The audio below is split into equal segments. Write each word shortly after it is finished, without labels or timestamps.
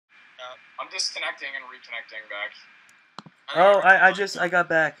I'm disconnecting and reconnecting back. Oh, I got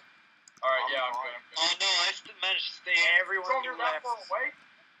back. Alright, yeah, I'm good. Oh no, I still managed to stay. Everyone left.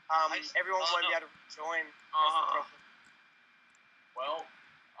 Everyone won't be able to join. Well,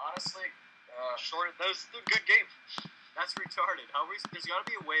 honestly, Short. That was a good game. That's retarded. There's got to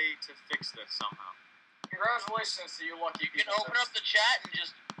be a way to fix this somehow. congratulations to you lucky You can open up the chat and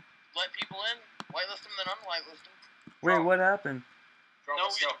just let people in, whitelist them, then unwhitelist them. Wait, what happened? No,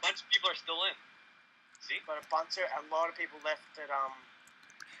 a bunch of people are still in. See? But a lot of people left that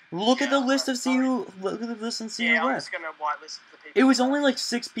Look at the list and see who. Look at the list and see who I'm left. just gonna whitelist the people. It was only like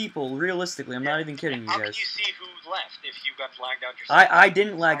 6 people, realistically. I'm not even kidding you How guys. can you see who left if you got lagged out yourself? I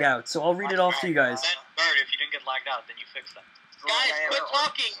didn't lag out, so I'll read it off to you guys. Then, Bird, if you didn't get lagged out, then you fix that. Guys, quit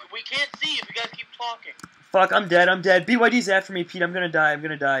talking! We can't see if you guys keep talking. Fuck, I'm dead, I'm dead. BYD's after me, Pete. I'm gonna die, I'm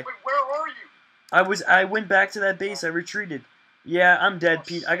gonna die. Wait, where are you? I went back to that base, I retreated. Yeah, I'm dead,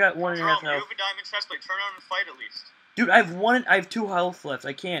 Pete. I got 1.5 health. You have a diamond chestplate. Turn on and fight at least. Dude, I have 2 health left.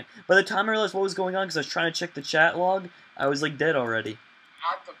 I can't. By the time I realized what was going on, because I was trying to check the chat log, I was like dead already.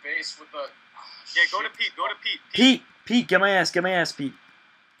 At the base with the. Yeah, go to Pete. Go to Pete. Pete, get my ass, Pete.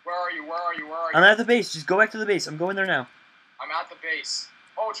 Where are you? I'm at the base. Just go back to the base. I'm going there now. I'm at the base.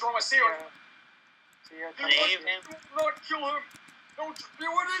 Oh, Jerome, I see you. Save him. Do not kill him. Don't do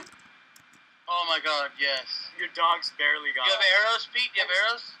it. Oh my god, yes. Your dog's barely got You it. have arrows, Pete? You have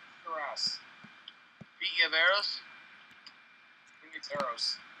arrows? Your ass. Pete, you have arrows? Who needs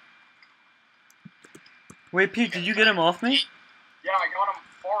arrows? Wait, Pete, did you get him off me? Yeah, I got him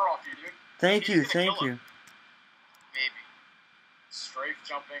far off you, dude. Thank you, thank you. Maybe. Strafe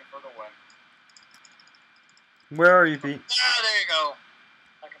jumping for the win. Where are you, Pete? Ah, there you go.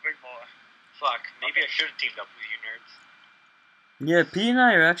 Like a big boy. Fuck, maybe I should have teamed up with you nerds. Yeah, Pete and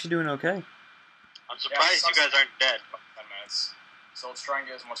I are actually doing okay. I'm surprised you guys aren't dead. 10 minutes. So let's try and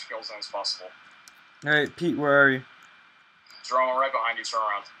get as much kills in as possible. Alright, Pete, where are you? Jerome, I'm right behind you. Turn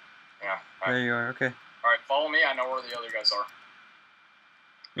around. Yeah. There you are, okay. Alright, follow me. I know where the other guys are.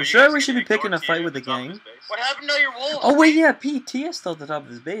 You sure we should be picking a fight with the gang? What happened to your wolves? Oh wait, yeah, Pete, Tia's still at the top of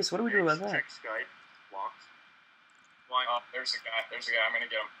his base. What do we do about that? Check Skype. Locked. Why? Oh, there's a guy. I'm gonna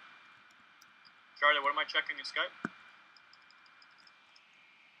get him. Charlie, what am I checking in Skype?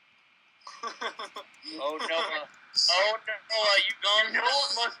 Oh no. Oh no, you gone? You know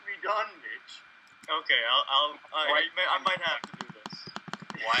it must be done, Mitch. Okay, I might have to do this.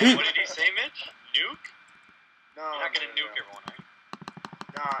 Why? What did he say, Mitch? Nuke? No. You're not gonna nuke everyone, are you?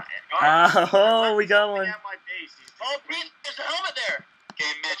 Nah. Oh, we got one. At my base. Oh, Pete, there's a helmet there! Okay,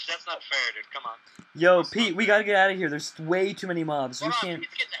 Mitch, that's not fair, dude. Come on. Yo, Pete, we gotta get out of here. There's way too many mobs. Hold We on, can't.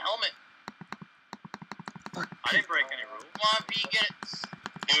 Pete's getting a helmet. Fuck. I didn't break any rules. Come on, Pete, get it.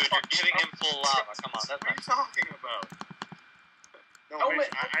 Dude, you're giving him full lava. Come on, that's What are not you talking about? No,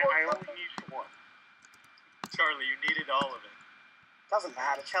 Mitch, I only need one. Charlie, you needed all of it. Doesn't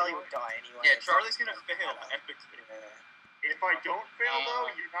matter. Charlie would die anyway. Yeah, Charlie's gonna fail epically. If I don't fail though,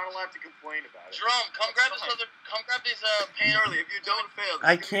 you're not allowed to complain about it. Jerome, come grab these paint. Charlie, if you don't fail,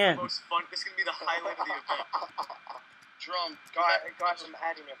 I this is can't. the most fun. This is gonna be the highlight of the event. Jerome, Guys, I'm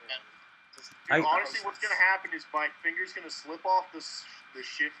adding everyone. Dude, honestly, what's gonna happen is my finger's gonna slip off the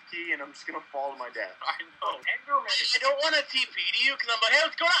shift key, and I'm just gonna fall to my death. I know. I don't want to TP to you because I'm like, hey,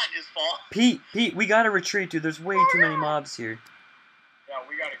 what's going on? Just fall. Pete, we gotta retreat, dude. There's way too many mobs here. Yeah,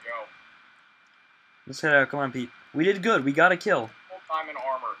 we gotta go. Let's head out. Come on, Pete. We did good. We got a kill. Full time in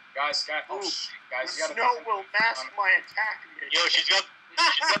armor. Guys, Ooh, guys, the you gotta. snow will mask my attack. Mitch. Yo, she's got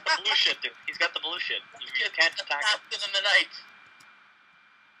the blue shit, dude. He's got the blue shit. You can't attack him. Faster than the night.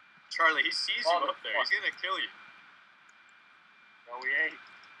 Charlie, he sees you up there. He's gonna kill you. No, we ain't.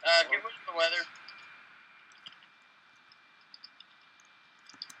 Get rid of the weather.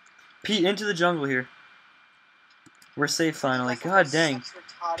 Pete, into the jungle here. We're safe finally. God dang.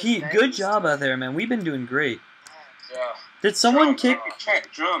 Pete, good job out there, man. We've been doing great. Yeah. Did someone kick...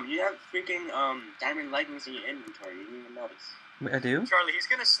 Drum, you have freaking diamond leggings in your inventory. You didn't even notice. I do? Charlie, he's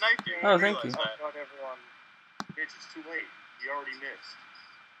gonna snipe you. Oh, thank you. That. Not everyone. Mitch, it's too late. You already missed.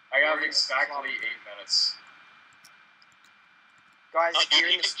 I got exactly 8 minutes. Guys, You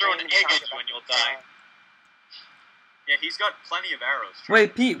can throw an egg at you and you'll die. Yeah, he's got plenty of arrows.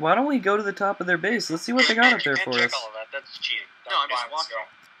 Wait, Pete, why don't we go to the top of their base? Let's see what they got up there for us. All of that. That's cheating. No, I'm just walking.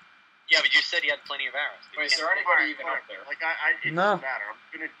 Yeah, but you said you had plenty of arrows. Wait, is there anybody even up there? Like, it No. doesn't matter. I'm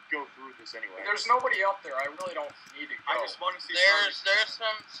gonna go through this anyway. There's nobody up there. I really don't need to go. I just want to see. There's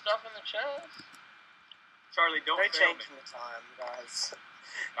some stuff in the chest. Charlie, don't They're fail me. changing the time, guys.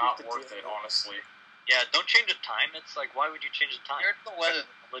 Not worth it, honestly. Yeah, don't change the time. It's like, why would you change the time? Here's the weather.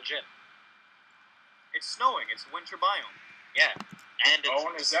 Legit. It's snowing. It's winter biome. Yeah. And it's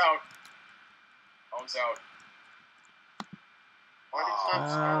Owen is out. Owen's out. Why did it stop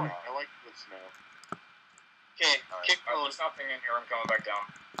snowing? I like the snow. okay. Kick There's nothing in here. I'm coming back down.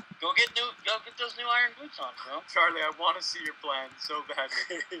 Go get those new iron boots on, bro. Charlie, I want to see your plan so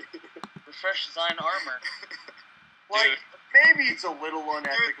badly. Refresh design armor. Like, maybe it's a little Dude,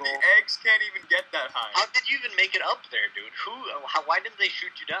 unethical. the eggs can't even get that high. How did you even make it up there, dude? Why didn't they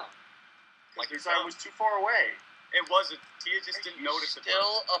shoot you down? Like, your sign was too far away. It wasn't. Tia just didn't notice it.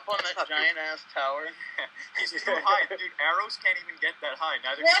 Still up on that giant ass tower. He's too high, dude. Arrows can't even get that high.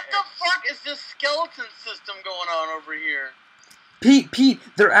 Neither What can the eggs. fuck is this skeleton system going on over here? Pete,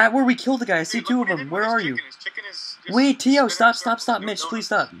 they're at where we killed the guy. I see Dude, two look of what he them. did Where with are his you? chicken. His chicken is just Wait, Tio, spinning stop, circles. Mitch, No, please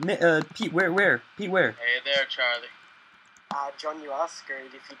stop. Pete, where? Pete, where? Hey there, Charlie. John, you are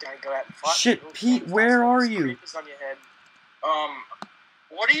screwed if you don't go out and fight. Shit, people. Pete, There's where are lots of you? creepers on your head.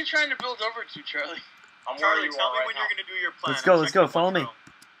 What are you trying to build over to, Charlie? I'm where Charlie, you tell are me right when now. you're gonna do your plan. Let's go, I'm let's go, checking up follow on me. Jerome.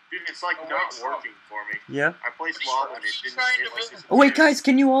 Dude, it's like not working for me. Yeah? I placed Pretty lava sure. and it didn't Trying it to like build- Oh wait, guys,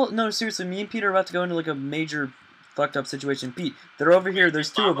 can you all? No, seriously, me and Pete are about to go into like a major fucked up situation. Pete, they're over here. There's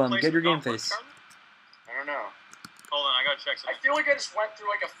two of them. Get your game face. I don't know. Hold on, I gotta check I something. feel like I just went through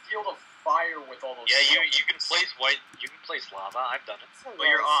like a field of fire with all those. Yeah, you can skeletons. place you can place lava. I've done it. That's a But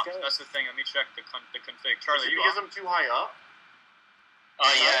you're lot off. of That's the thing. Let me check the config. Is Charlie, it you because off? I'm too high up?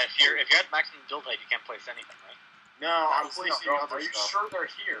 Yeah, if you're at maximum build height, you can't place anything, right? No, I'm Guys, placing no, other Are you stuff. sure they're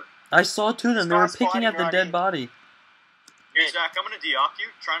here? I saw two of them. They were This guy's picking at the fighting dead right body. Here, Zach, I'm gonna de-ock you.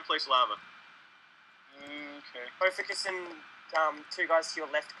 Try and place lava. Okay. Go focusing two guys to your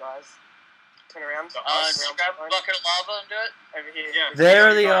left, guys. Turn around. Just grab a bucket of lava and do it. Over here. Yeah.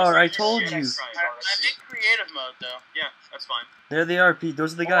 There they Guys, are. I you told shit, you. guys. I'm in creative mode though. Yeah, that's fine. There they are, Pete.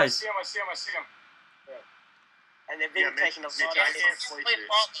 Those are the Oh, I guys. see him. I see him. And they've Yeah, been Mitch, taking a Mitch, lot I of can't hits. place Place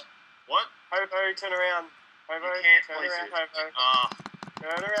it. lava. What? Hobo, turn around. Hobo, You can't turn place around, it. Hobo.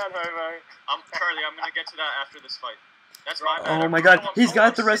 Turn around, Hobo. Charlie, I'm gonna get to that after this fight. That's my bad. Oh my god, he's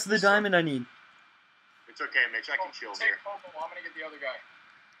got the rest of the diamond I need. It's okay, Mitch. I can chill Take here. Hobo. I'm gonna get the other guy.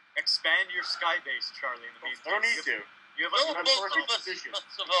 Expand your sky base, Charlie. In the I meantime, don't need to. You have Both like I'm of perfect us. position.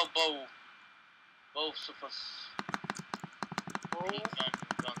 Both of us. Oh,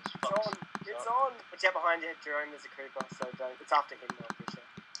 Guns, it's fucks. on. It's on. Watch out behind you, Jerome. There's a creeper, so don't. It's after him, though, for sure.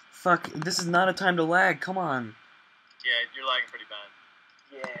 Fuck, this is not a time to lag. Come on. Yeah, you're lagging pretty bad.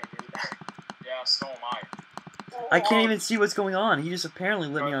 Yeah, really bad. Yeah, so am I. I can't even see what's going on. He just apparently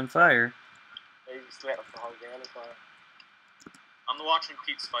lit me on fire. He just let off the whole ground on fire. I'm watching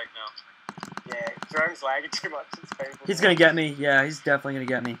Pete's fight now. Yeah, Jerome's lagging too much. It's painful. He's gonna get me. Yeah, he's definitely gonna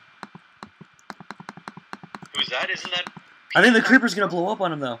get me. Who's that? Isn't that? I think the creeper's gonna blow up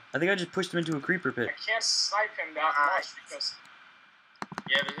on him though. I think I just pushed him into a creeper pit. I can't snipe him that much because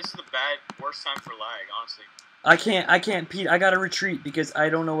Yeah, this is the worst time for lag, honestly. I can't, Pete. I gotta retreat because I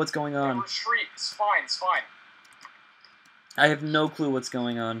don't know what's going on. retreat. It's fine. It's fine. I have no clue what's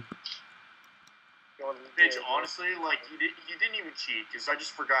going on. Mitch, honestly, like, you didn't even cheat, because I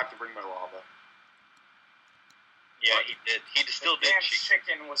just forgot to bring my lava. Yeah, he did. He still The did damn cheat.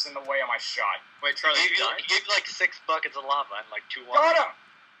 chicken was in the way of my shot. Wait, Charlie, He you died? gave like 6 buckets of lava and like 2 water. Got him.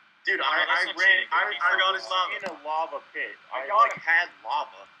 Dude, No, I that's not ran. cheating. He forgot his lava. in a lava pit. I I got like him. had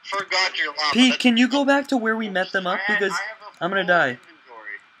lava. Forgot your lava. Pete, That's- can you go back to where we met them up? Because I have a I'm gonna full die.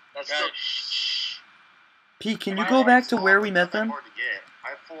 Inventory. That's Guys, still. Shh. Pete, can you Am I go right? back to where we It's met not that them? hard to get. I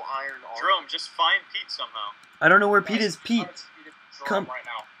have full iron armor. Jerome, just find Pete somehow. I don't know where Pete is. Pete, Come come. right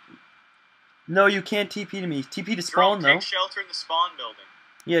now. No, you can't TP to me. TP to spawn Jerome, though. take shelter in the spawn building.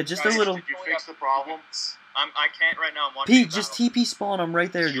 Yeah, just a Guys, little. Did you fix the problem? I can't right now. I'm watching Pete, the just battle. TP spawn. I'm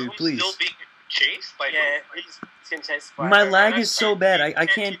right there, dude. Jerome Please. Still being chased by Yeah, who? he's getting chased by. My Hobo. lag That's is so fair. bad. You I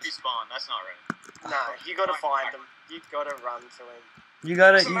can't. TP spawn. That's not right. Nah, you gotta find them. You gotta run to him. You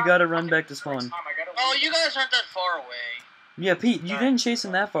gotta run back to spawn. Oh, you guys aren't that far away. Yeah, Pete, you didn't chase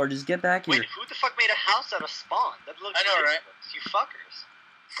him that far. Just get back here. Wait, who the fuck made a house out of spawn? That looks I know, right? ridiculous. You fuckers.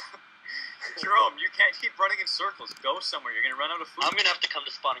 Jerome, you can't keep running in circles. Go somewhere. You're gonna run out of food. I'm gonna have to come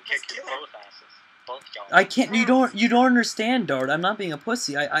to spawn and kick Let's your kill him. both asses. Both y'all. I can't. You don't understand, Dart. I'm not being a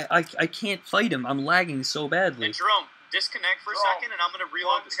pussy. I can't fight him. I'm lagging so badly. And Jerome, disconnect for a Jerome, second, and I'm gonna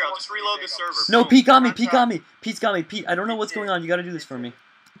reload. Here, I'll just reload the server. No, Boom. Pete got me. Pete got me. Pete's got me. Pete, I don't know what's going on. You gotta do this for me.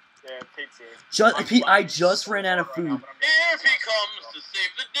 Yeah, Pete's here. Pete, I just ran out of food. Here he comes to save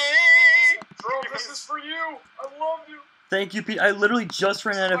the day. Jerome, this is for you. I love you. Thank you, Pete. I literally just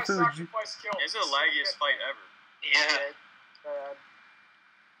ran out of food. This is the laggiest fight ever. Yeah.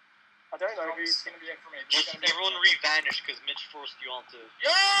 I don't know This who's. is gonna be it for me. This is gonna be it for Everyone me. re-vanished because Mitch forced you all to.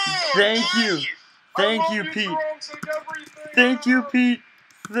 Yo! Thank you. nice! Thank I love you, Pete. Jerome, take everything. Thank you, Pete.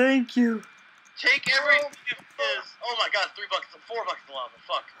 Thank you. Take everything is. Oh my god, 4 buckets of lava.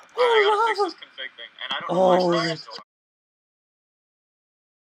 Fuck. Alright, I gotta fix this config thing, and I don't know why it's Oh, not right. so